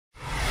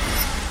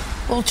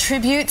Well,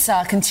 tributes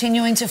are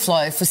continuing to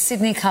flow for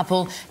Sydney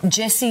couple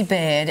Jessie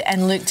Baird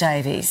and Luke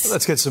Davies.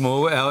 Let's get some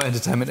more. Our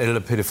entertainment editor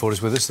Peter Ford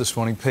is with us this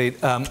morning. Pete,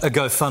 a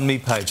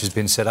GoFundMe page has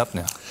been set up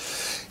now.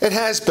 It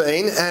has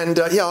been, and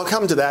I'll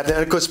come to that.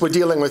 And of course, we're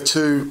dealing with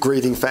two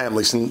grieving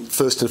families, and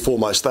first and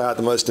foremost, they are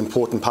the most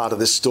important part of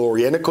this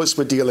story. And of course,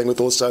 we're dealing with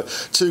also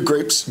two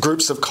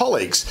groups of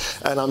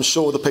colleagues. And I'm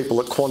sure the people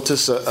at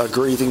Qantas are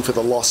grieving for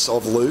the loss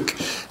of Luke,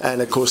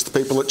 and of course, the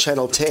people at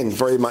Channel 10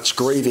 very much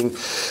grieving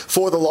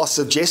for the loss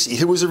of Jessie,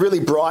 who was a really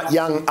bright,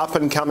 young,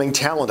 up-and-coming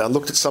talent. I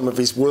looked at some of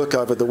his work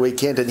over the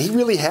weekend, and he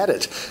really had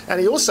it. And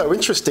he also,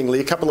 interestingly,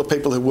 a couple of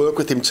people who work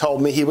with him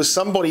told me he was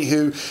somebody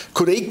who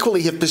could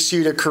equally have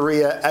pursued a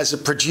career as a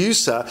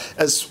producer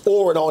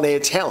or an on-air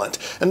talent.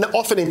 And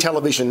often in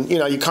television,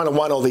 you kind of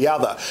one or the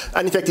other.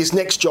 And in fact, his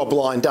next job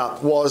lined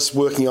up was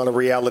working on a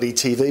reality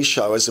TV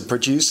show as a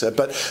producer.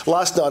 But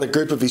last night, a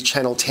group of his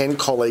Channel 10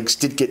 colleagues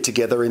did get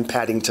together in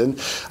Paddington.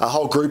 A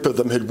whole group of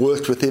them had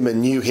worked with him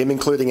and knew him,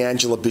 including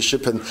Angela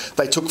Bishop, and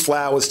they took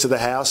flowers to the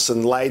house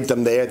and laid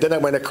them there. Then they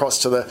went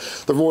across to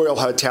the Royal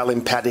Hotel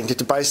in Paddington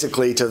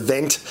to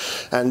vent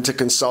and to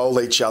console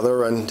each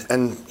other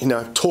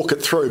and talk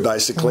it through,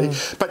 basically.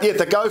 But yeah,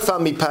 the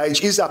GoFundMe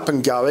page is up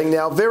and going.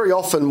 Now, very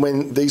often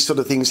when these sort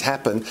of things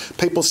happen,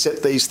 people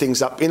set these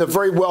things up in a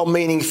very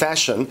well-meaning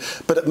fashion,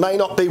 but it may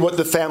not be what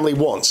the family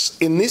wants.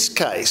 In this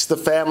case, the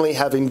family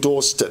have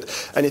endorsed it.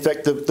 And in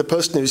fact, the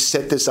person who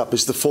set this up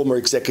is the former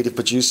executive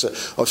producer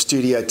of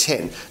Studio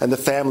 10. And the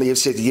family have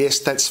said, yes,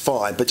 that's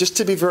fine. But just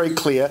to be very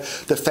clear,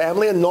 the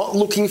family are not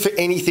looking for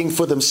anything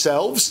for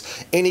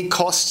themselves. Any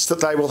costs that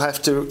they will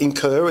have to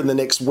incur in the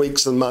next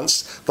weeks and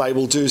months, they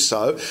will do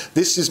so.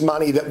 This is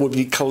money that will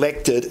be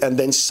collected and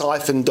then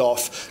siphoned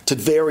off to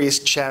various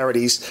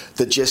charities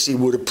that Jessie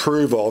would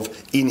approve of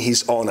in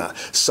his honour.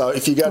 So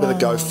if you go to the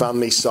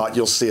GoFundMe site,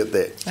 you'll see it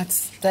there.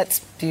 That's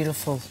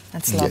beautiful.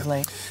 That's lovely.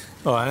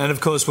 Yeah. All right, and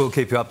of course we'll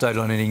keep you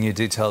updated on any new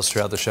details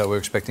throughout the show. We're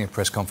expecting a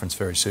press conference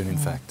very soon, in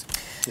fact.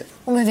 Yeah.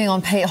 Well, moving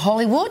on, Pete,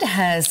 Hollywood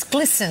has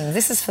glistened.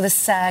 This is for the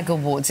SAG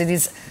Awards.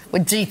 We're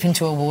deep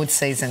into awards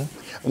season.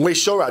 We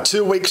sure are.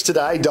 2 weeks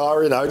today,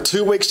 Diary,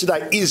 2 weeks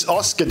today is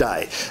Oscar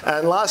Day.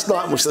 And last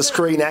night was the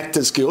Screen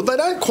Actors Guild. They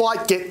don't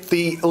quite get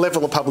the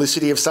level of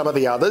publicity of some of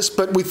the others,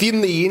 but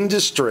within the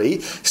industry,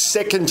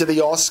 second to the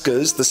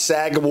Oscars, the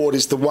SAG Award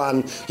is the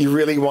one you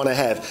really want to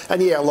have.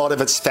 And yeah, a lot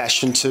of it's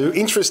fashion too.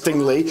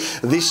 Interestingly,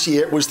 this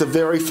year it was the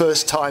very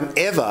first time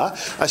ever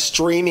a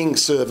streaming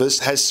service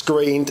has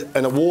screened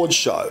an award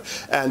show.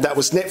 And that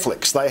was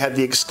Netflix. They had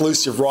the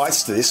exclusive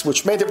rights to this,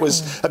 which meant it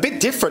was a bit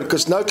different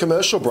because no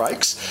commercial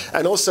breaks.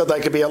 And also they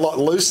could be a lot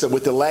looser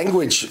with the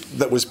language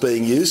that was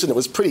being used, and it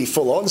was pretty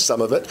full on, some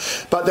of it.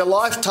 But the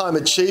Lifetime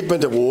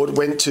Achievement Award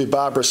went to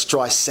Barbara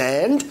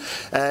Streisand,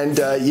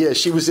 and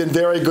she was in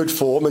very good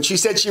form, and she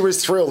said she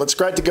was thrilled. It's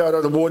great to go to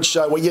an award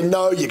show where you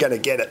know you're going to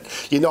get it.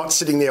 You're not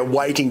sitting there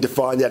waiting to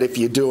find out if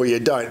you do or you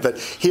don't. But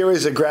here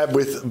is a grab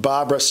with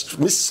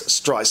Miss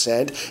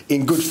Streisand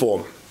in good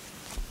form.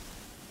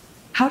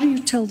 How do you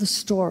tell the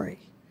story?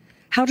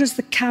 How does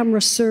the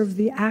camera serve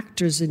the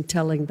actors in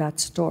telling that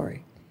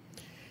story?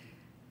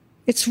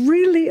 It's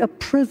really a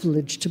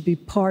privilege to be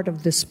part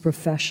of this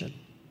profession.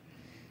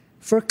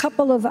 For a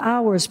couple of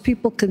hours,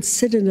 people can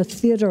sit in a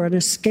theater and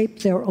escape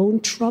their own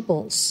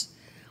troubles.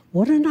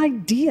 What an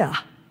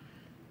idea.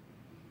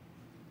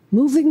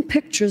 Moving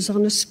pictures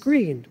on a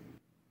screen.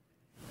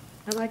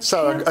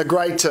 So a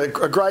great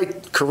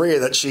career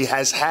that she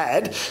has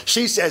had.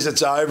 She says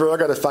it's over. I've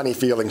got a funny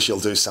feeling she'll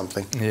do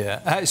something.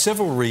 Yeah.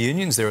 Several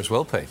reunions there as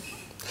well, Pete.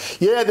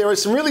 Yeah, there were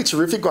some really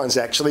terrific ones,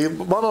 actually.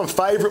 One of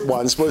my favourite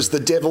ones was The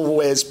Devil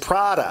Wears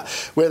Prada,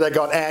 where they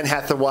got Anne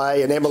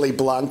Hathaway and Emily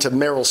Blunt and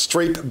Meryl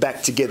Streep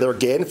back together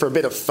again for a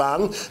bit of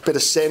fun, a bit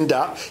of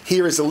send-up.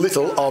 Here is a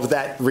little of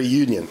that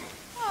reunion.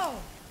 Oh,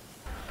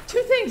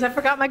 two things. I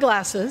forgot my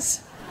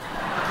glasses.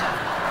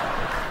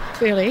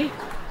 Clearly.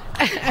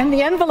 And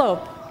the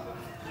envelope.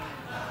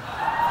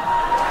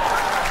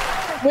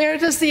 Where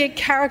does the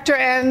character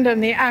end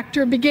and the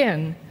actor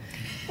begin?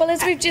 Well,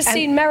 as we've just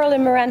seen, Meryl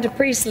and Miranda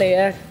Priestley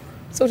are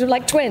sort of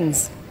like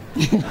twins.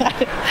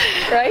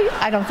 Right?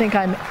 I don't think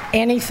I'm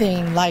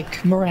anything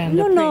like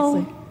Miranda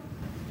Priestley. No.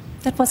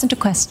 That wasn't a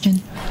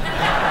question.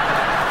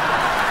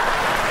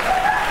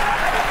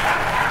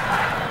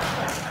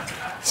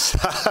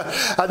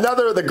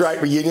 Another of the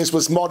great reunions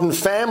was Modern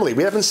Family.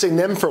 We haven't seen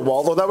them for a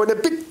while, although in a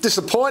bit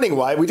disappointing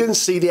way, we didn't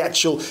see the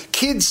actual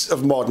kids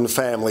of Modern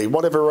Family.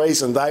 Whatever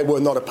reason, they were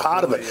not a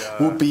part of it.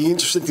 Would be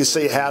interesting to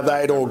see how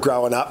they'd all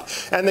grown up.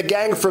 And the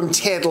gang from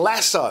Ted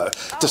Lasso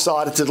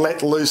decided to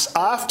let loose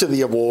after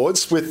the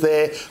awards with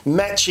their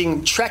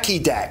matching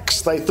tracky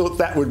dacks. They thought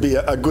that would be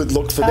a good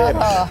look for them.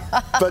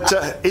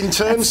 But in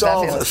terms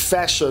of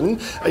fashion,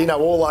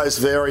 all those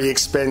very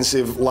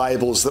expensive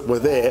labels that were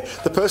there,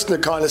 the person who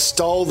kind of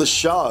stole the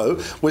show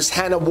show was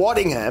Hannah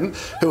Waddingham,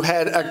 who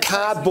had a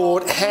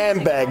cardboard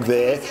handbag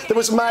there that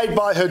was made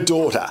by her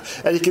daughter.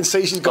 And you can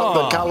see she's got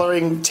the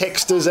colouring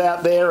textures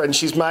out there, and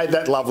she's made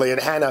that lovely.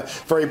 And Hannah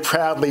very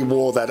proudly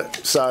wore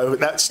that. So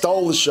that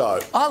stole the show.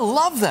 I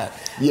love that.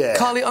 Yeah.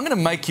 Kylie, I'm going to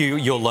make you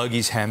your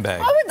Logies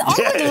handbag. I would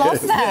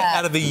love that.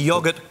 Out of a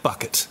yoghurt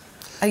bucket.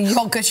 A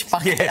yoghurt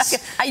bucket. Yes.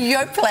 A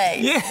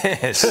Yoplait.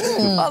 Yes.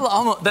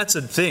 That's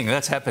a thing.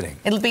 That's happening.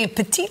 It'll be a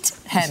petite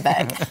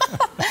handbag.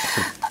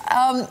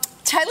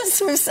 Taylor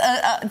Swift's...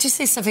 did you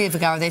see Sofia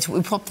Vergara there?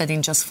 We popped that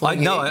in just for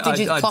you. No, did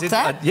you clock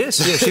that?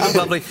 Yes, she was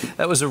lovely.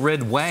 That was a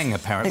red wang,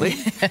 apparently.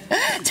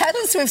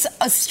 Taylor Swift's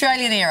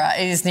Australian era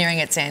is nearing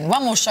its end.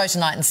 One more show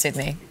tonight in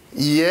Sydney.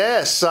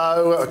 Yeah,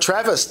 so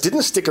Travis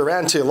didn't stick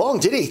around too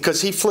long, did he?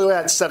 Because he flew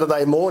out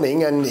Saturday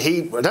morning and I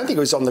don't think he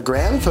was on the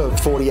ground for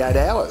 48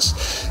 hours.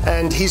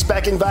 And he's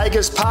back in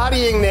Vegas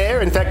partying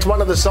there. In fact,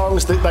 one of the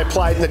songs that they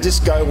played in the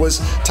disco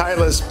was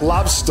Taylor's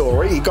Love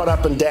Story. He got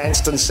up and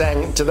danced and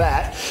sang to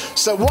that.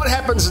 So what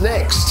happens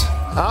next?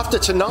 After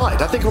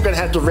tonight, I think we're going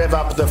to have to rev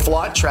up the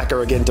flight tracker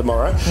again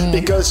tomorrow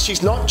because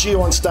she's not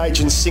due on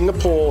stage in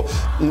Singapore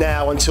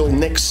now until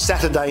next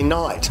Saturday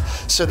night.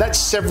 So that's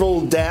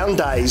several down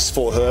days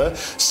for her.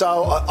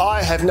 So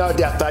I have no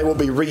doubt they will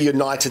be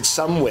reunited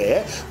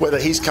somewhere, whether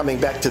he's coming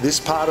back to this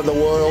part of the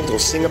world or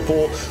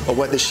Singapore or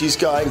whether she's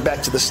going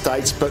back to the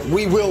States. But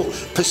we will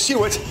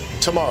pursue it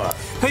tomorrow.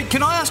 Hey,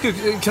 can I ask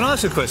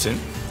a question?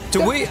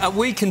 Are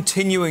we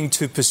continuing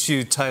to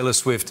pursue Taylor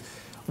Swift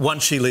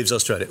once she leaves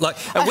Australia? Like,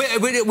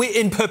 we're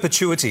in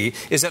perpetuity.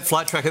 Is that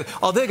flight tracker?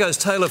 Oh, there goes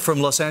Taylor from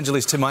Los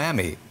Angeles to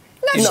Miami.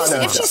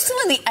 No, she's still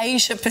in the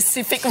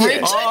Asia-Pacific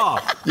region. Oh,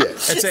 yeah.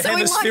 It's a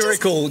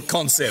hemispherical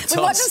concept.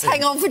 We might just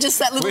hang on for just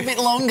that little bit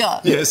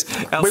longer. Yes,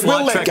 our we flight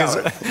will let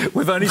trackers.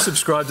 We've only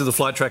subscribed to the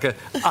flight tracker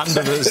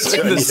under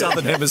the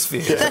southern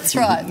hemisphere. That's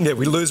right. Yeah,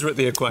 we lose her at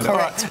the equator.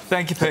 Correct.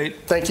 Thank you, Pete.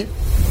 Thank you.